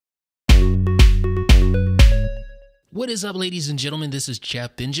What is up, ladies and gentlemen? This is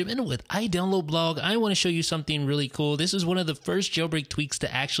Jeff Benjamin with iDownload Blog. I want to show you something really cool. This is one of the first jailbreak tweaks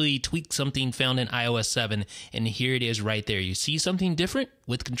to actually tweak something found in iOS 7, and here it is right there. You see something different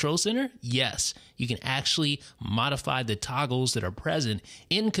with Control Center? Yes, you can actually modify the toggles that are present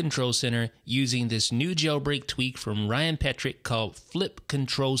in Control Center using this new jailbreak tweak from Ryan Petrich called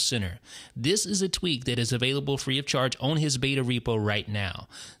FlipControlCenter. This is a tweak that is available free of charge on his beta repo right now.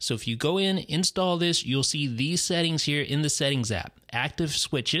 So if you go in, install this, you'll see these settings here in the settings app. Active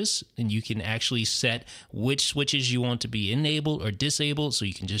switches, and you can actually set which switches you want to be enabled or disabled. So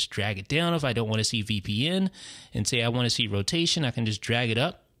you can just drag it down. If I don't want to see VPN and say I want to see rotation, I can just drag it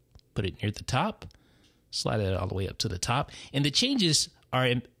up, put it near the top, slide it all the way up to the top, and the changes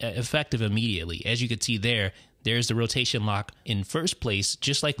are effective immediately. As you can see there's the rotation lock in first place,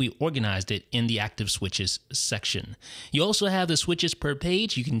 just like we organized it in the active switches section. You also have the switches per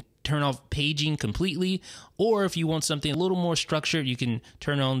page. You can turn off paging completely, or if you want something a little more structured, you can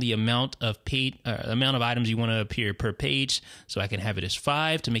turn on the amount of items you want to appear per page. So I can have it as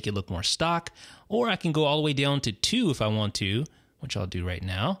 5 to make it look more stock, or I can go all the way down to 2 if I want to, which I'll do right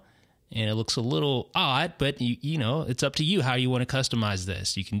now. And it looks a little odd, but you know, it's up to you how you want to customize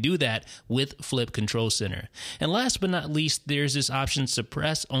this. You can do that with FlipControlCenter. And last but not least, there's this option,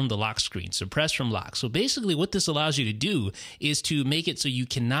 suppress on the lock screen, suppress from lock. So basically what this allows you to do is to make it so you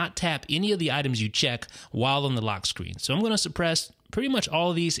cannot tap any of the items you check while on the lock screen. So I'm going to suppress pretty much all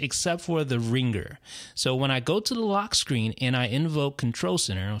of these except for the ringer. So when I go to the lock screen and I invoke Control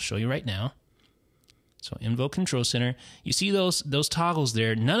Center, I'll show you right now. So invoke Control Center. You see those toggles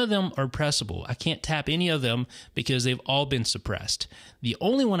there. None of them are pressable. I can't tap any of them because they've all been suppressed. The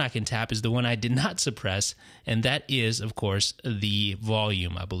only one I can tap is the one I did not suppress, and that is, of course, the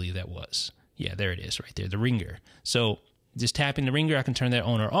volume, I believe that was. Yeah, there it is right there, the ringer. So just tapping the ringer, I can turn that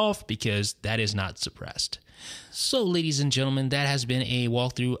on or off because that is not suppressed. So, ladies and gentlemen, that has been a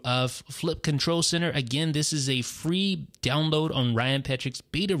walkthrough of FlipControlCenter. Again, this is a free download on Ryan Petrich's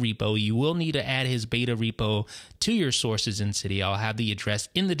beta repo. You will need to add his beta repo to your sources in City. I'll have the address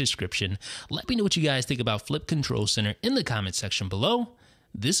in the description. Let me know what you guys think about FlipControlCenter in the comment section below.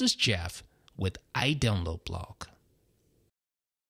 This is Jeff with iDownload Blog.